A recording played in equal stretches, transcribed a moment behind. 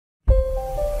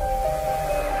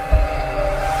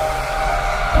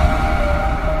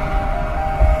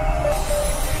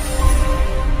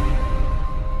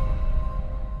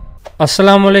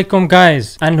Assalamu alaikum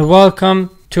guys, and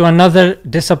welcome to another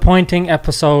disappointing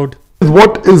episode.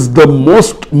 What is the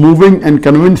most moving and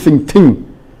convincing thing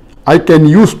I can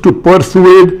use to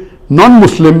persuade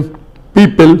non-Muslim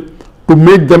people to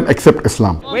make them accept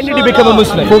Islam? When did you become a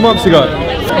Muslim? 4 months ago.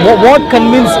 What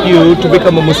convinced you to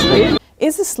become a Muslim?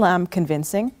 Is Islam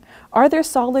convincing? Are there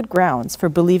solid grounds for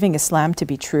believing Islam to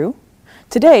be true?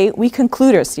 Today, we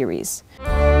conclude our series.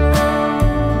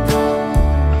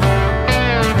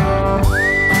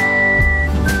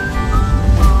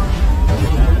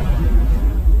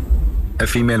 A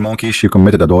female monkey, she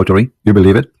committed adultery. You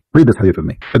believe it? Read this hadith with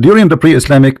me. During the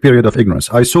pre-Islamic period of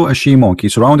ignorance, I saw a she-monkey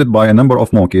surrounded by a number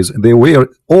of monkeys. They were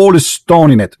all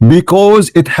stoning it because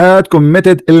it had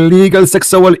committed illegal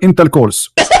sexual intercourse.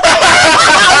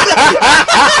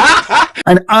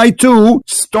 And I too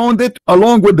stoned it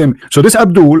along with them. So this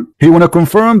Abdul, he want to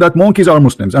confirm that monkeys are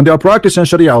Muslims and they are practicing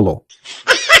Sharia law.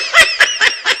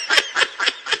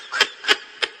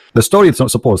 The story is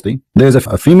supposedly there's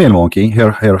a female monkey.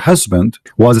 Her husband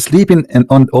was sleeping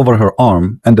over her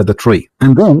arm under the tree,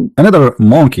 and then another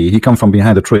monkey, he come from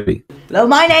behind the tree. Hello,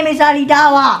 my name is Ali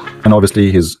Dawa. And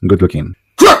obviously he's good looking.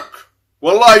 Crook!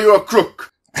 Wallah, you're a crook.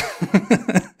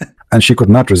 And she could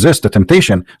not resist the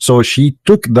temptation, so she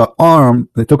took her arm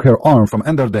from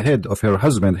under the head of her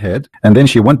husband's head, and then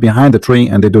she went behind the tree,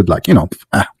 and they did like, you know,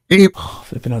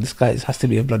 Flipping out, this guy has to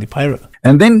be a bloody pirate.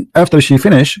 And then after she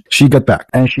finished, she got back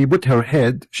and she put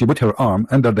her arm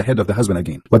under the head of the husband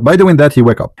again. But by doing that, he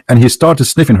woke up and he started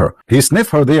sniffing her. He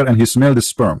sniffed her there and he smelled the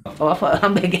sperm.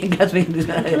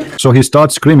 So he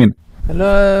starts screaming,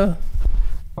 hello.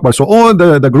 But so all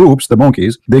the groups, the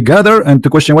monkeys, they gather and to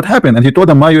question what happened. And he told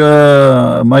them,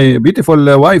 my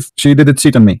beautiful wife, she didn't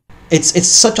cheat on me.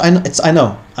 I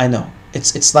know.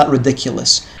 It's that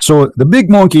ridiculous. So the big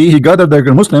monkey, he gathered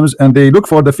the Muslims and they look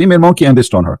for the female monkey and they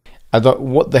stone her. I thought,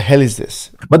 what the hell is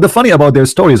this? But the funny about their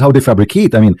story is how they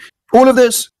fabricate. I mean, all of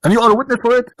this, and you are a witness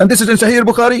for it, and this is in Sahih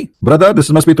al-Bukhari. Brother, this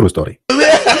must be a true story.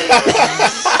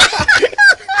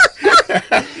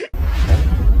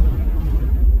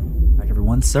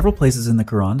 Several places in the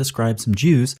Quran describe some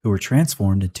Jews who were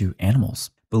transformed into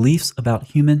animals. Beliefs about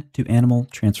human to animal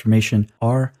transformation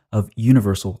are of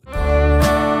universal.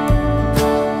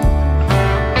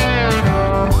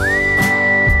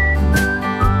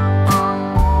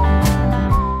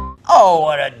 Oh,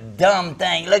 what a dumb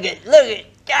thing. Look at,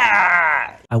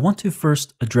 God. I want to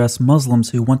first address Muslims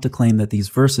who want to claim that these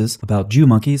verses about Jew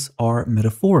monkeys are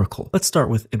metaphorical. Let's start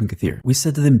with Ibn Kathir. We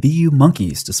said to them, be you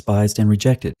monkeys, despised and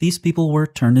rejected. These people were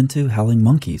turned into howling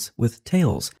monkeys with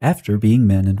tails after being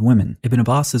men and women. Ibn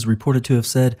Abbas is reported to have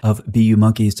said of be you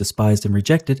monkeys, despised and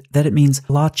rejected, that it means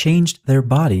Allah changed their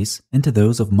bodies into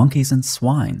those of monkeys and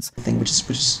swines. Which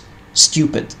is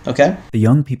stupid, okay? The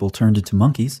young people turned into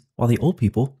monkeys, while the old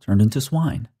people turned into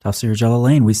swine. Tafsir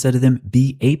Jalalain, we said to them,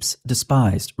 be apes,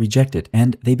 despised, rejected,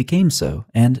 and they became so,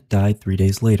 and died 3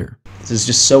 days later. This is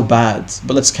just so bad,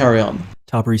 but let's carry on.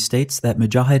 Tabari states that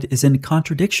Mujahid is in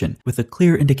contradiction with a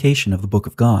clear indication of the Book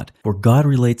of God, for God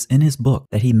relates in his book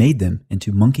that he made them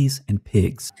into monkeys and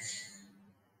pigs.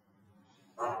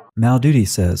 Maududi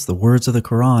says the words of the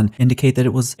Quran indicate that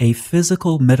it was a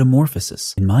physical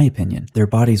metamorphosis. In my opinion, their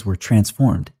bodies were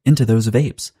transformed into those of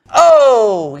apes.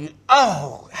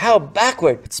 Oh, how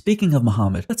backward. Speaking of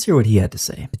Muhammad, let's hear what he had to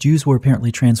say. The Jews were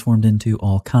apparently transformed into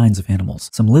all kinds of animals.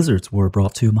 Some lizards were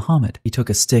brought to Muhammad. He took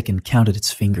a stick and counted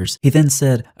its fingers. He then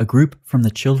said a group from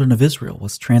the children of Israel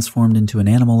was transformed into an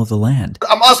animal of the land.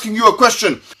 I'm asking you a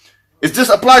question. Is this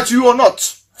applied to you or not?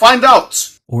 Find out.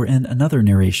 Or in another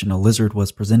narration, a lizard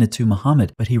was presented to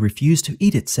Muhammad, but he refused to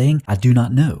eat it, saying, I do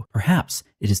not know. Perhaps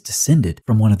it is descended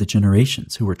from one of the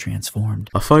generations who were transformed.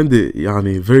 I find it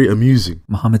very amusing.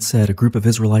 Muhammad said a group of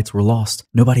Israelites were lost.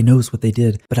 Nobody knows what they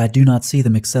did, but I do not see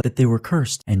them except that they were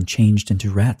cursed and changed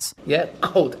into rats. Yeah,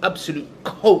 cold, absolute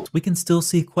cold. We can still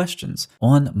see questions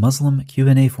on Muslim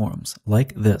Q&A forums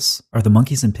like this. Are the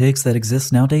monkeys and pigs that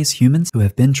exist nowadays humans who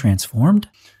have been transformed?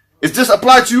 Is this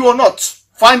applied to you or not?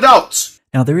 Find out.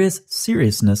 Now, there is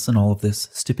seriousness in all of this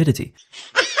stupidity.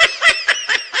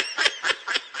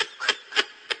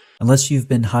 Unless you've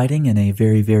been hiding in a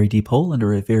very, very deep hole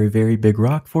under a very, very big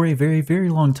rock for a very, very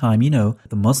long time, you know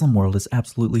the Muslim world is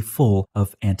absolutely full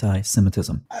of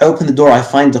anti-Semitism. I open the door, I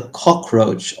find a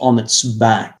cockroach on its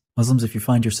back. Muslims, if you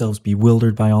find yourselves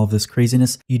bewildered by all of this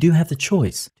craziness, you do have the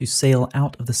choice to sail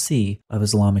out of the sea of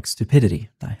Islamic stupidity.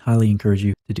 I highly encourage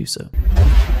you to do so.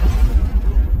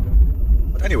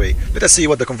 Anyway, let us see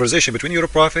what the conversation between your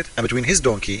prophet and between his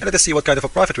donkey, and let us see what kind of a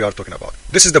prophet we are talking about.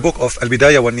 This is the book of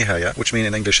al-Bidayah wa nihaya, which means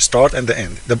in English start and the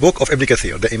end. The book of Ibn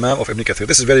Kathir, the Imam of Ibn Kathir.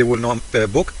 This is a very well-known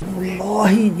book.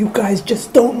 Wallahi, you guys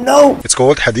just don't know. It's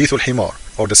called Hadith al-Himar,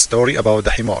 or the story about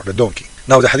the Himar, the donkey.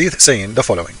 Now the hadith saying the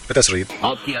following. Let us read.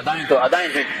 आपकी अदाएं तो अदाएं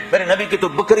हैं, मेरे नबी की तो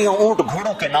बकरियों ऊंट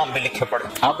घोड़ों के नाम भी लिखे पड़े।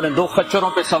 आपने दो खच्चरों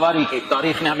पे सवारी की,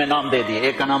 तारीख ने हमें नाम दे दिए,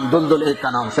 एक का नाम दुलदुल, एक का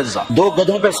नाम फिज़्ज़ा। दो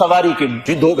गधों पे सवारी की,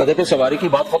 जी दो गधे पे सवारी की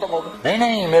बात खत्म हो गई।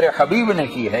 नहीं मेरे हबीब ने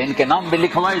की है, इनके नाम भी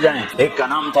लिखवाए जाएं। एक का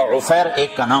नाम था उफैर,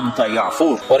 एक का नाम था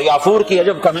याफूर, और याफूर की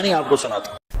अजब कहानी आपको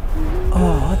सुनाता।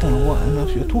 Oh, I don't know what on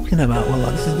earth you're talking about.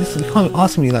 Well, this is you can't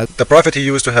ask me like. The prophet he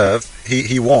used to have,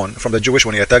 he won from the Jewish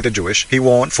when he attacked the Jewish. He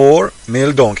won 4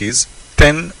 male donkeys,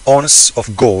 10 ounces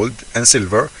of gold and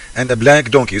silver, and a black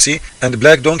donkey. You see, and the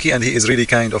black donkey, and he is really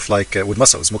kind of like with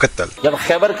muscles, mukattal. जब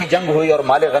खैबर की जंग हुई और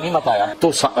माल गनीमत आया,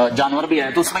 तो जानवर भी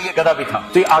आए, तो उसमें ये गधा भी था,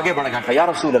 तो ये आगे बढ़ गया, या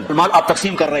रसूल अल्लाह, माल आप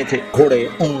तकसीम कर रहे थे, घोड़े,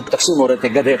 ऊंट तकसीम हो रहे थे,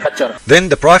 गधे, खच्चर. Then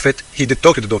the prophet he did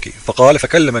talk to the donkey. فقال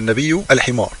فكلم النبي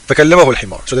الحمار. فكلمه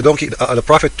الحمار. So the donkey, the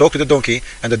prophet talked to the donkey,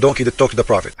 and the donkey did talk to the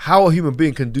prophet. How a human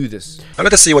being can do this? Now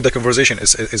let us see what the conversation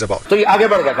is about. तो ये आगे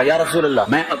बढ़ गया, या रसूल अल्लाह,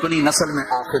 मैं अपनी नस्ल में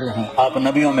आखिरी हूँ, आप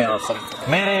नबियों में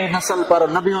आखिरी, मेरे नस्ल पर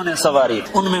नबियों ने सवारी,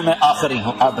 उनमें मैं आखिरी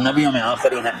हूँ, आप नबियों में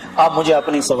आखिरी हैं, आप मुझे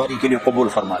अपनी सवारी के लिए कबूल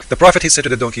फरमाएं. The prophet he said to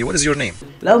the donkey, what is your name?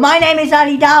 Hello, my name is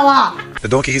Ali Dawa. The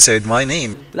donkey he said, my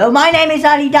name. Hello, my name is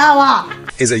Ali Dawa.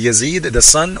 Is a Yazid, the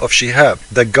son of Shihab.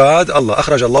 The God Allah,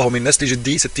 أخرج الله من نسل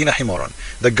جدي 60 حمارا.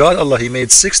 The God Allah, he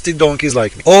made 60 donkeys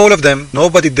like me. All of them,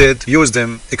 nobody did use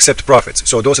them except prophets.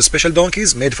 So those special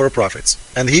donkeys made for prophets.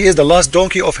 And he is the last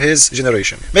donkey of his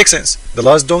generation. Makes sense. The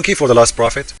last donkey for the last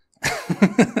prophet.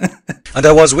 And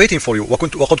I was waiting for you.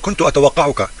 وقد كنت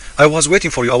أتوقعك. I was waiting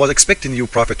for you. I was expecting you,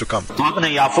 prophet, to come. तो आपने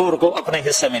याफूर को अपने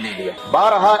हिस्से में ले लिया.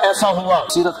 बारहा ऐसा हुआ,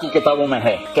 सीरत की किताबों में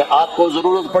है कि आपको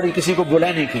जरूरत पड़ी किसी को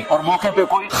बुलाने की और मौके पे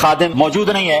कोई खादिम मौजूद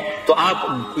नहीं है, तो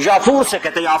आप याफूर से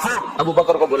कहते, याफूर अबू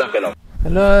बकर को बुला के लाओ,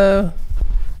 Hello.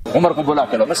 उमर को बुला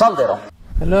के लाओ, मिसाल दे रहा हूँ.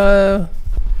 Hello.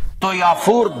 तो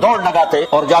याफूर दौड़ लगाते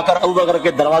और जाकर अबू बकर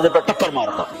के दरवाजे पर टक्कर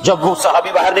मारता. जब वो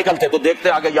सहाबी बाहर निकलते तो देखते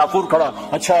आगे याफूर खड़ा,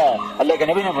 अच्छा अल्लाह के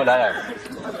नबी ने बुलाया है.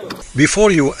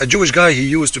 Before you, a Jewish guy, he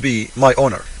used to be my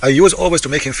owner. I used always to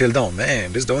make him feel down.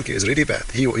 Man, this donkey is really bad.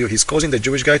 He's causing the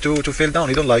Jewish guy to feel down.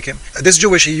 He don't like him. This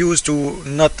Jewish, he used to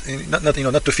not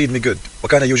to feed me good.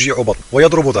 وكان يجيع بطن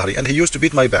ويضرب ظهري, and he used to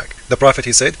beat my back. The prophet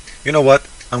he said, you know what?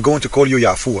 I'm going to call you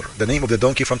Ya'fur. The name of the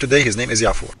donkey from today, his name is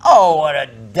Ya'fur. Oh, what a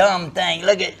dumb thing!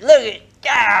 Look at.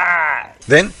 Ah!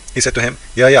 Then he said to him,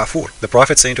 Ya Ya'fur. The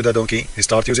prophet saying to the donkey, he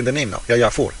started using the name now. Ya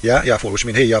Ya'fur. Ya Ya'fur, which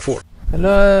means hey Ya'fur.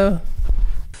 Hello.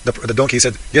 The donkey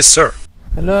said, yes sir.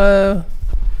 Hello.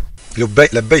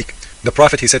 Labbaik. The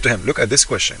prophet he said to him, look at this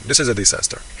question. This is a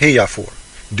disaster. Hey Ya'fur,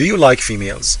 do you like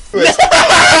females?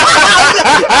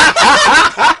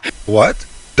 What?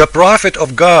 The prophet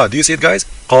of God. Do you see it, guys?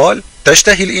 قال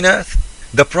تشتهي الإناث.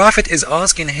 The prophet is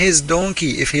asking his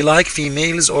donkey if he like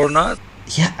females or not.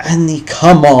 Yeah, Annie,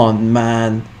 come on,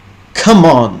 man. Come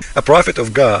on. A prophet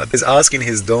of God is asking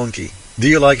his donkey, do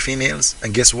you like females?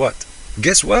 And guess what?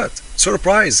 Guess what?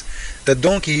 Surprise! The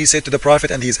donkey, he said to the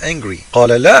prophet, and he's angry. قال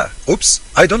لا. Oops,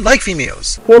 I don't like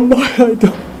females. Wallahi,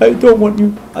 I don't want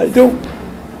you. I don't.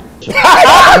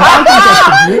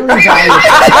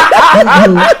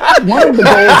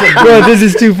 Bro, this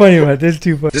is too funny, man. This is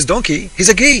too funny. This donkey, he's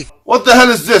a gay. What the hell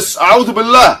is this? A'udhu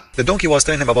billah. The donkey was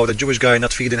telling him about the Jewish guy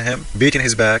not feeding him, beating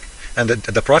his back, and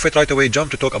the prophet right away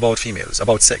jumped to talk about females,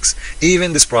 about sex.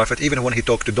 Even this prophet, even when he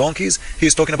talked to donkeys,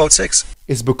 he's talking about sex.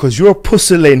 It's because you're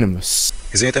pusillanimous.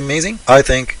 Isn't it amazing? I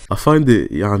think I find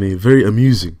it very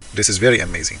amusing. this is very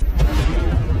amazing.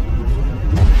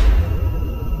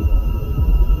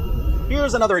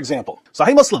 Here's another example.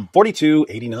 Sahih Muslim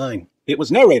 4289. It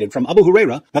was narrated from Abu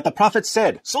Huraira that the Prophet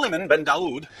said, Suleiman ben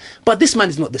Dawood, But this man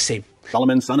is not the same.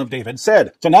 Solomon son of David,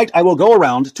 said, tonight I will go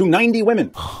around to 90 women,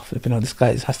 Flipping out, this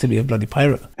guy has to be a bloody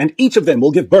pirate. and each of them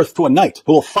will give birth to a knight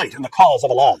who will fight in the cause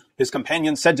of Allah. His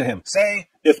companion said to him, say,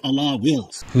 if Allah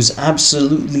wills. Who's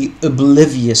absolutely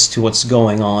oblivious to what's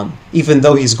going on, even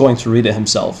though he's going to read it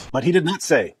himself. But he did not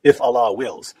say, if Allah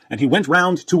wills. And he went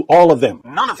round to all of them.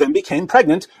 None of them became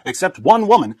pregnant, except one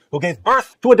woman who gave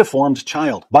birth to a deformed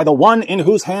child. By the one in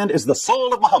whose hand is the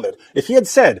soul of Muhammad, if he had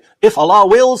said, if Allah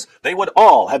wills, they would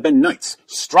all have been knights,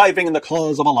 striving in the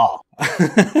cause of Allah.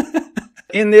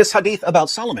 In this hadith about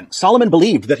Solomon, Solomon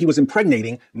believed that he was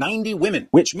impregnating 90 women,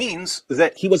 which means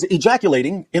that he was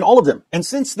ejaculating in all of them. And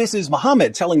since this is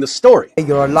Muhammad telling the story,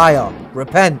 You're a liar.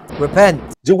 Repent. Repent.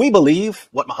 do we believe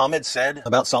what Muhammad said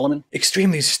about Solomon?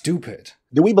 Extremely stupid.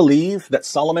 Do we believe that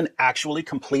Solomon actually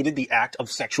completed the act of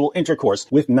sexual intercourse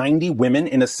with 90 women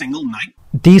in a single night?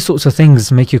 These sorts of things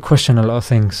make you question a lot of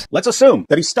things. Let's assume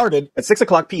that he started at 6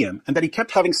 o'clock p.m. and that he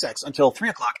kept having sex until 3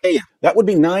 o'clock a.m. That would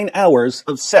be 9 hours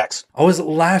of sex. I was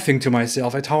laughing to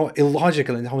myself at how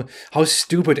illogical and how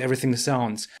stupid everything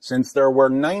sounds. Since there were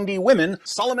 90 women,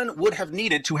 Solomon would have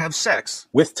needed to have sex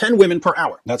with 10 women per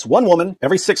hour. That's one woman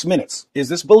every 6 minutes. Is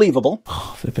this believable?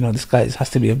 Oh, flipping out, this guy has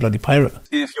to be a bloody pirate.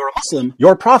 If you're a Muslim,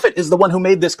 your prophet is the one who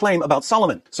made this claim about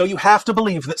Solomon. So you have to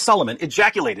believe that Solomon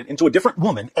ejaculated into a different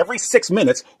woman every 6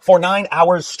 minutes for 9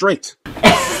 hours straight.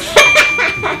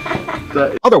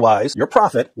 Otherwise, your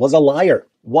prophet was a liar.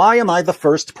 Why am I the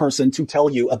first person to tell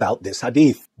you about this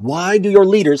hadith? Why do your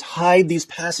leaders hide these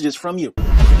passages from you?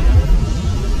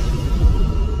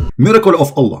 Miracle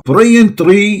of Allah. Praying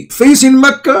tree facing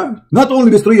Mecca. Not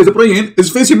only this tree is praying,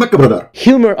 it's facing Mecca, brother.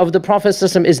 Humor of the Prophet's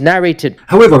system is narrated.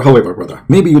 However, brother,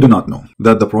 maybe you do not know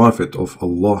that the Prophet of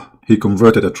Allah, he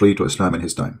converted a tree to Islam in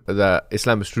his time. That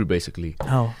Islam is true, basically.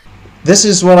 How? This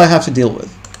is what I have to deal with.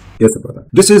 Yes, brother.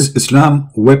 This is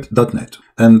islamweb.net.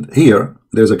 And here,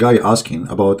 there's a guy asking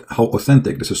about how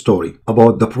authentic this story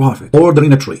about the Prophet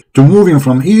ordering a tree to move him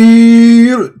from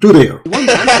here to there.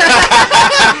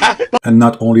 And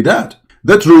not only that,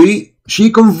 the tree,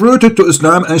 she converted to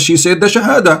Islam and she said the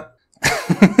Shahada.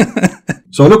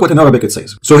 So look what in Arabic it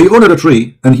says. So he ordered a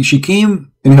tree and she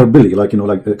came in her belly, like,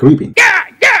 like creeping.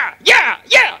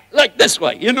 Like this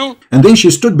way, And then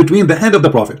she stood between the hand of the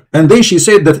Prophet. And then she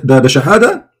said that the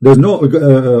Shahada, there's no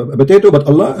potato but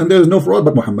Allah, and there's no fraud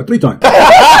but Muhammad, 3 times.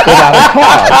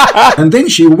 And then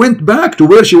she went back to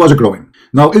where she was growing.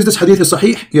 Now, is this hadith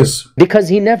Sahih? Yes. Because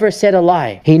he never said a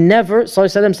lie. He never,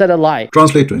 Sallallahu said a lie.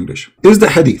 Translate to English. Is the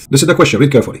hadith, this is the question,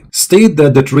 read carefully. State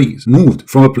that the trees moved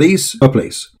from a place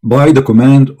by the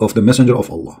command of the Messenger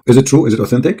of Allah. Is it true? Is it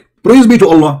authentic? Praise be to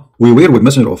Allah. We were with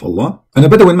Messenger of Allah. And a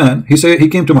Bedouin man, he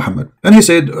came to Muhammad. And he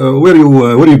said, where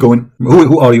are you going?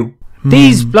 Who are you?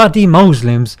 These bloody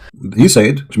Muslims. He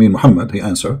said, which means Muhammad, he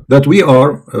answered, that we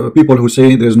are people who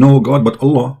say there's no God but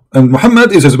Allah. And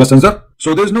Muhammad is his messenger.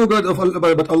 So there's no God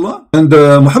but Allah. And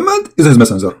Muhammad is his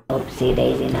messenger. Oopsie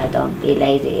daisy, now don't be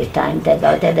lazy. It's time to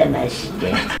go to the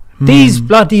masjid. These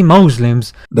bloody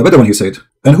Muslims. The Bedouin, he said,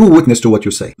 and who witnessed to what you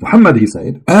say? Muhammad, he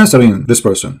said, answering this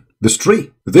person, this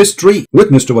tree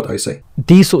witnessed to what I say.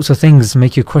 These sorts of things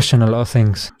make you question a lot of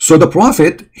things. So the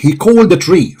Prophet, he called the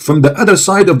tree from the other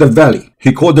side of the valley.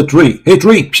 He called the tree, hey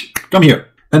tree, come here.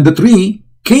 And the tree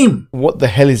came. What the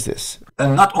hell is this?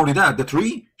 And not only that, the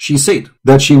tree, she said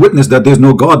that she witnessed that there's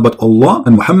no God but Allah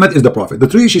and Muhammad is the Prophet. The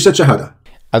tree, she said Shahada.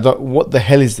 What the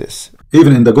hell is this?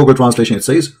 Even in the Google translation it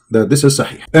says that this is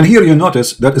Sahih. And here you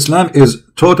notice that Islam is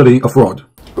totally a fraud.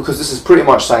 Because this is pretty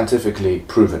much scientifically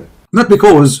proven. Not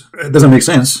because it doesn't make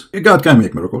sense. God can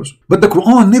make miracles. But the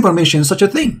Quran never mentions such a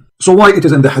thing. So why it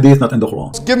is in the Hadith, not in the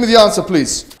Quran? Give me the answer,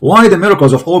 please. Why the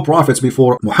miracles of all prophets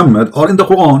before Muhammad are in the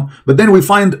Quran, but then we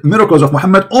find miracles of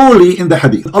Muhammad only in the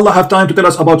Hadith? Allah have time to tell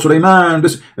us about Sulaiman,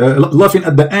 this laughing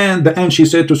at the end she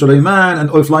said to Sulaiman, and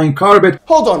all flying carpet.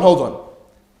 Hold on.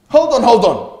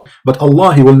 But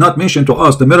Allah, He will not mention to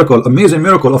us the miracle, amazing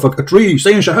miracle of a tree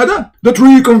saying Shahada. The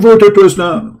tree converted to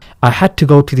Islam. I had to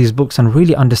go to these books and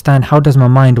really understand, how does my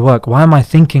mind work? Why am I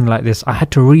thinking like this? I had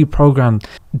to reprogram.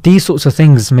 These sorts of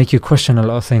things make you question a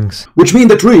lot of things. Which means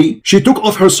the tree, she took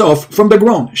off herself from the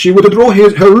ground. She would draw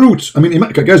her roots. I mean,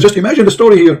 guys, just imagine the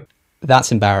story here.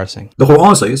 That's embarrassing. The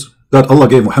Quran says that Allah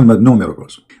gave Muhammad no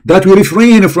miracles. That we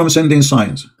refrain from sending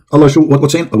signs. Allah,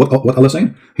 what Allah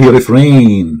saying? He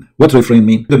refrained. What refrain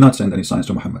mean? He did not send any signs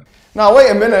to Muhammad. Now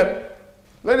wait a minute.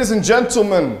 Ladies and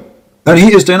gentlemen. And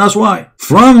he is telling us why.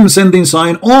 From sending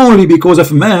sign only because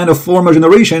of man of former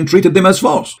generation treated them as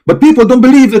false. But people don't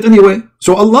believe it anyway.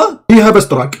 So Allah, He have a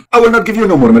struck. I will not give you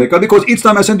no more miracle because each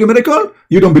time I send you miracle,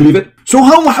 you don't believe it. So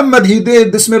how Muhammad, he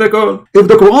did this miracle? If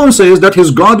the Quran says that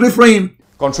his God refrained.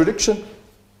 Contradiction.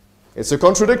 It's a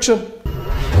contradiction.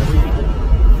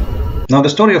 Now the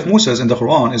story of Moses in the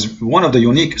Quran is one of the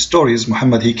unique stories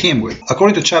Muhammad he came with.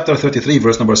 According to chapter 33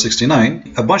 verse number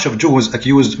 69, a bunch of Jews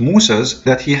accused Moses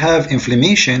that he have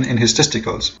inflammation in his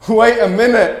testicles. Wait a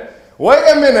minute.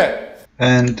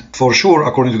 And for sure,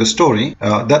 according to the story,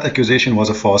 that accusation was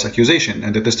a false accusation,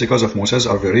 and the testicles of Moses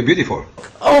are very beautiful.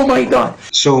 Oh my God.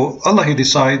 So Allah, He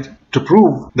decided to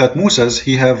prove that Moses,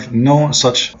 he have no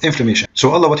such inflammation.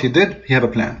 So Allah, what he did, he have a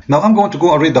plan. Now I'm going to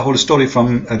go and read the whole story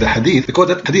from the hadith, because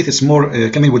that hadith is more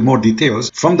coming with more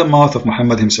details from the mouth of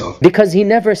Muhammad himself. Because he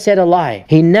never said a lie.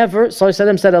 He never,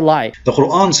 ﷺ, said a lie. The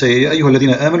Quran say, يا أيها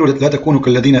الذين آمنوا لا تكونوا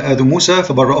كالذين آذوا موسى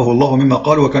فبرأه الله مما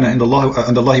قالوا وكان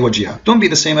عند الله وجيها. Don't be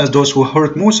the same as those who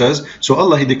hurt Moses. So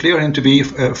Allah, he declared him to be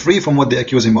free from what they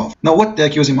accuse him of. Now what they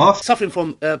accuse him of? Suffering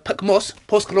from PCMOS,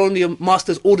 post-colonial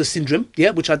master's order syndrome,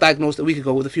 which I diagnosed a week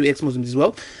ago with a few ex-Muslims as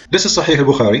well. This is Sahih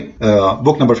al-Bukhari,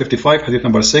 book number 55, hadith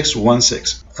number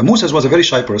 616. Moses was a very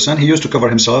shy person. He used to cover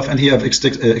himself and he have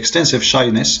extensive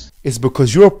shyness. It's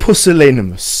because you're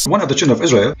pusillanimous. One of the children of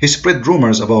Israel, he spread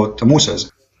rumors about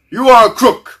Moses. You are a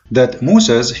crook. That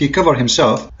Moses, he covered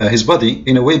himself, his body,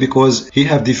 in a way because he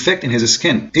have defect in his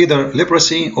skin, either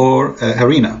leprosy or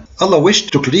harina. Allah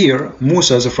wished to clear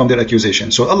Moses from their accusation.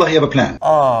 So Allah, he have a plan.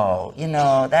 Oh, you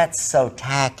know, that's so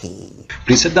tacky.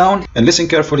 Please sit down and listen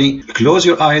carefully. Close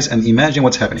your eyes and imagine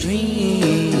what's happening.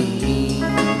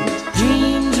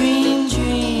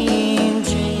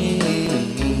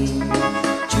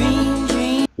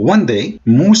 One day,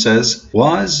 Moses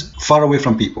was far away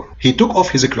from people. He took off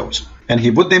his clothes and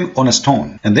he put them on a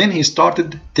stone. And then he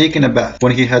started taking a bath.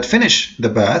 When he had finished the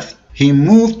bath, he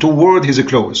moved toward his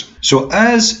clothes so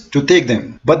as to take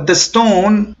them. But the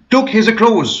stone took his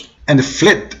clothes and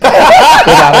fled.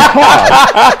 Without a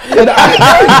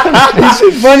cause.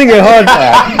 He's finding it hard.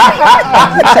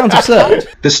 It sounds absurd.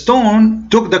 The stone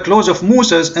took the clothes of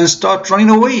Moses and started running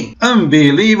away.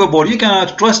 Unbelievable. You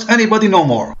cannot trust anybody no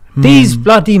more. These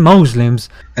bloody Muslims.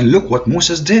 And look what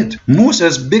Moses did.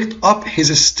 Moses picked up his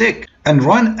stick and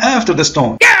ran after the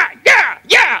stone. Yeah,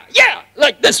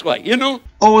 like this way, you know.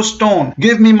 Oh stone,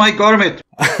 give me my garment.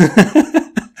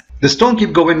 The stone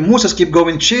keep going, Moses keep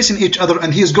going, chasing each other,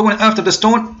 and he is going after the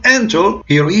stone until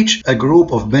he reached a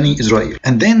group of Bani Israel.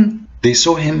 And then they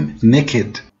saw him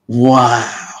naked. Wow.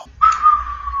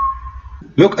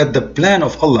 Look at the plan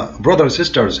of Allah. Brothers,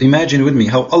 sisters, imagine with me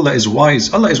how Allah is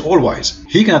wise. Allah is all wise.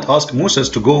 He cannot ask Moses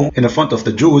to go in the front of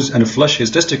the Jews and flush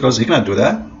his testicles. He cannot do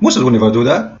that. Moses will never do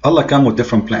that. Allah came with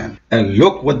different plan. And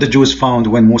look what the Jews found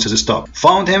when Moses stopped.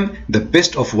 Found him the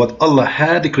best of what Allah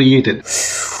had created.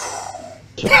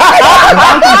 Bro,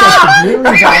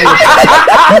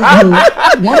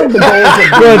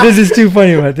 this is too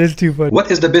funny, man. This is too funny. What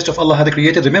is the best of Allah had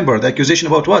created? Remember, the accusation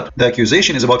about what? The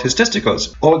accusation is about his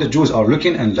testicles. All the Jews are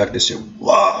looking and like this.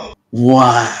 Wow.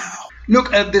 Wow.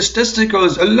 Look at these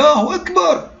testicles. Allahu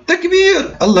Akbar.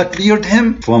 Takbir. Allah cleared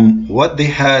him from what they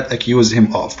had accused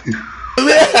him of.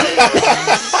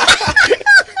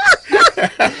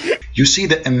 You see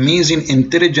the amazing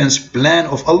intelligence plan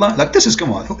of Allah? Like this is,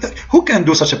 come on. Who can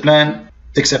do such a plan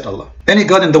except Allah? Any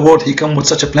God in the world, he come with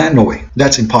such a plan? No way.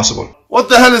 That's impossible. What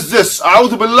the hell is this?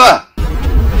 A'udhu billah.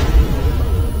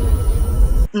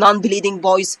 Non-bleeding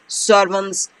boys,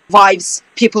 servants, wives,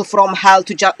 people from hell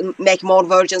to make more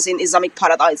virgins in Islamic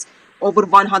paradise. Over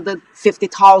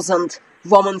 150,000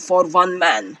 women for one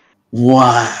man.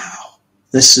 Wow.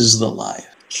 This is the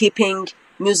life. Keeping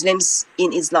Muslims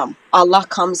in Islam. Allah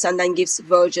comes and then gives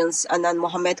virgins, and then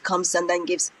Muhammad comes and then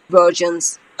gives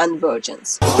virgins and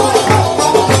virgins.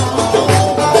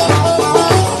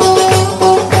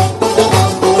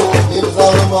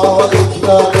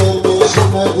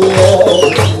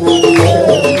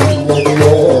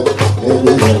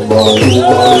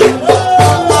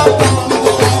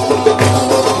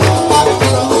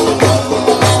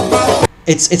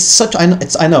 It's such, I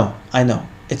know.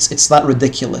 It's not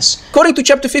ridiculous. According to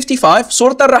chapter 55,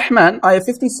 Surah Ar-Rahman, ayah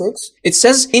 56, it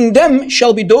says, "In them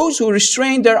shall be those who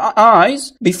restrain their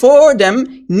eyes before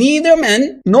them, neither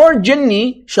men nor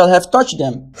jinni shall have touched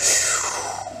them."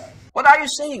 What are you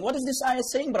saying? What is this ayah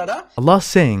saying, brother? Allah's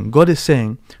saying, God is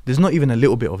saying, there's not even a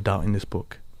little bit of doubt in this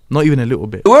book. Not even a little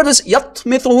bit. The word is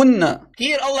yatmithunna.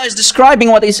 Here Allah is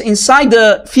describing what is inside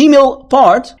the female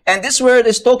part, and this word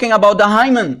is talking about the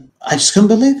hymen. I just couldn't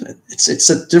believe it. It's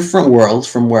a different world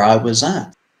from where I was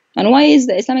at. And why is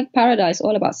the Islamic paradise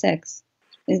all about sex?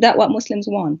 Is that what Muslims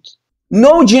want?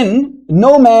 No jinn,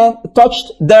 no man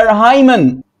touched their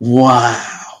hymen.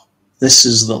 Wow. This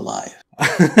is the life.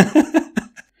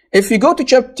 If you go to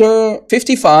chapter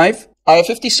 55, ayah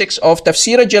 56 of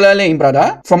Tafsir al-Jalalain,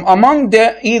 brother, from among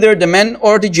either the men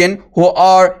or the jinn who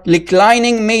are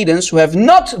reclining maidens who have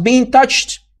not been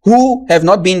touched, who have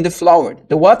not been deflowered.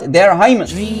 The what? Their hymen.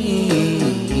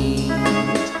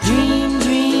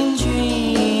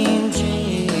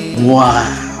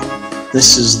 Wow.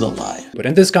 This is the life.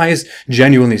 And this guy is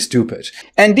genuinely stupid.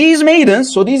 And these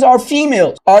maidens, so these are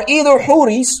females, are either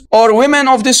huris or women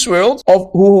of this world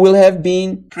who will have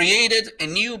been created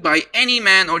anew by any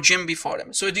man or jinn before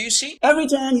them. So do you see? Every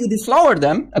time you deflower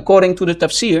them, according to the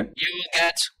tafsir, you will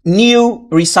get new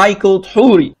recycled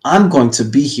huri. I'm going to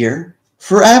be here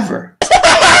forever.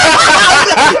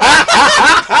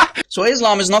 So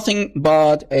Islam is nothing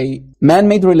but a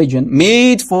man-made religion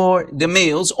made for the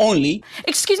males only.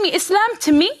 Excuse me, Islam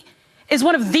to me is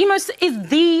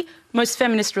the most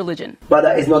feminist religion. But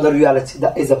that is not a reality.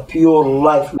 That is a pure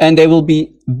life. And they will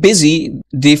be busy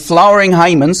deflowering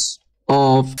hymens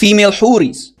of female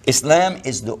huris. Islam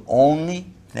is the only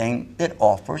thing that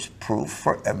offers proof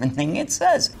for everything it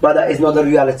says. But that is not a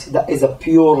reality. That is a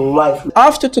pure life.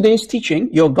 After today's teaching,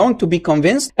 you're going to be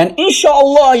convinced, and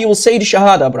inshallah you will say the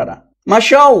shahada, brother.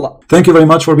 MashaAllah. Thank you very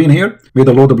much for being here. May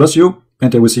the Lord bless you,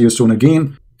 and I will see you soon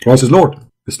again. Christ is Lord.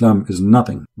 Islam is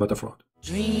nothing but a fraud.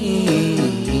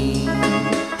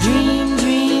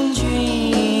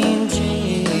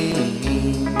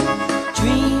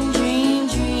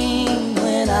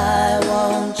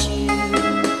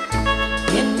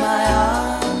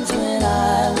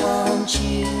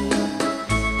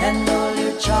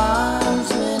 Charms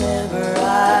whenever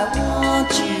I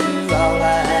want you, all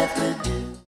I have to do